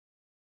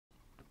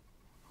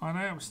Hi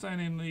there, I'm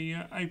staying in the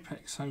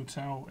Apex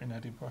Hotel in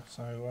Edinburgh,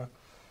 so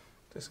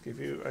just give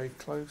you a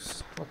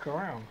close look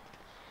around.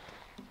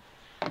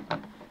 A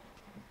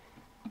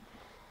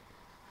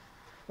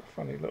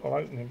funny little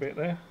opening bit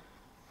there.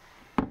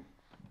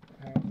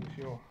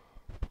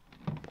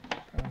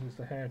 Houses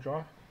the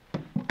hairdryer.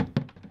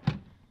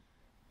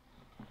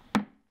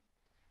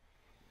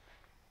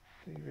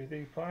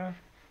 DVD player.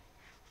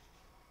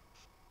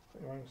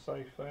 Got your own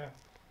safe there.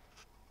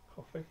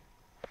 Coffee.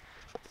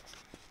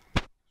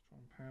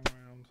 Pan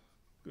around,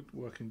 good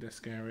working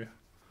desk area.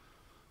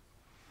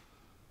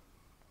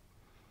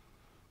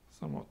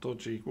 Somewhat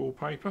dodgy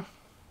wallpaper.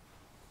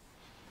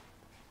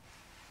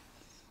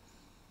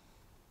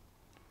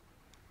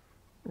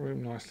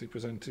 Room nicely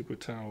presented with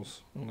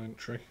towels on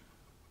entry.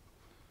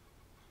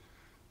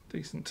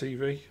 Decent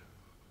TV.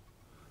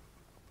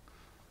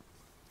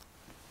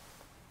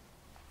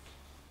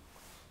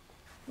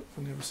 Look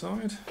from the other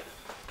side.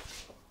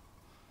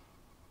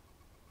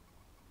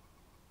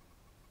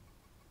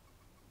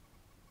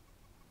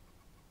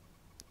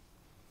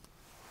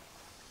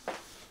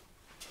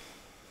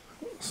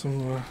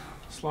 Some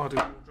sliding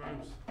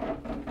wardrobes.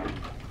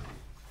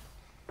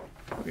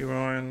 Got your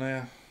iron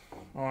there,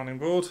 ironing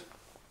board.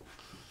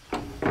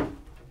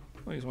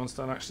 These ones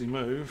don't actually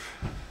move.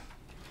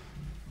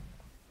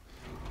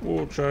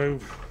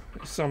 Wardrobe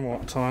is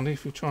somewhat tiny.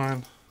 If you try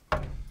and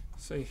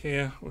see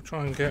here, we'll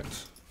try and get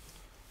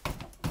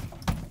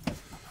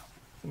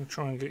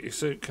your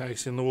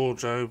suitcase in the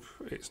wardrobe.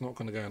 It's not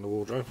going to go in the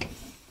wardrobe.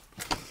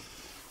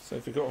 So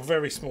if you've got a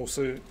very small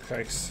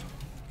suitcase,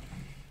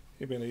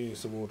 you're going to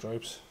use the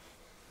wardrobes.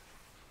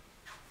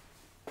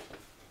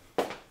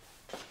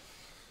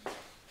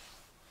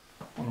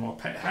 One of my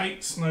pet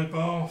hates, no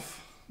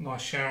bath,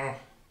 nice shower.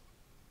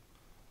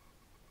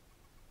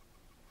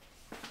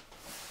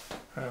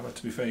 However,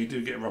 to be fair, you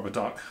do get a rubber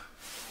duck.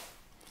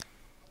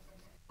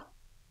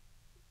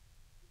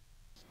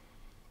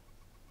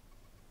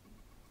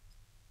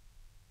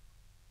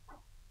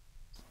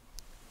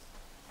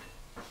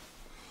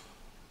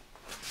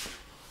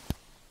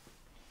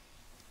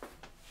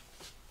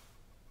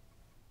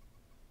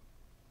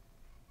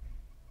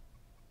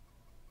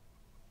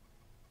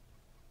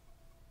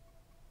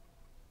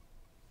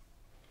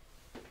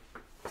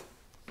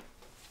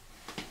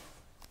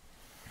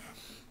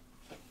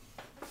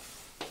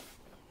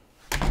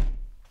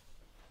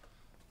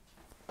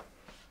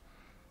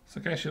 So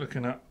I guess you're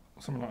looking at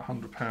something like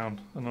 £100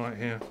 a night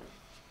here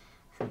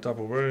for a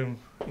double room,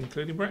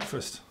 including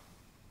breakfast.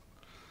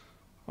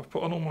 I've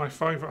put on all my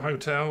favourite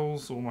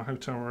hotels, all my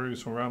hotel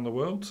reviews from around the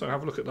world, so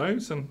have a look at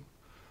those and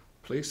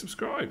please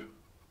subscribe.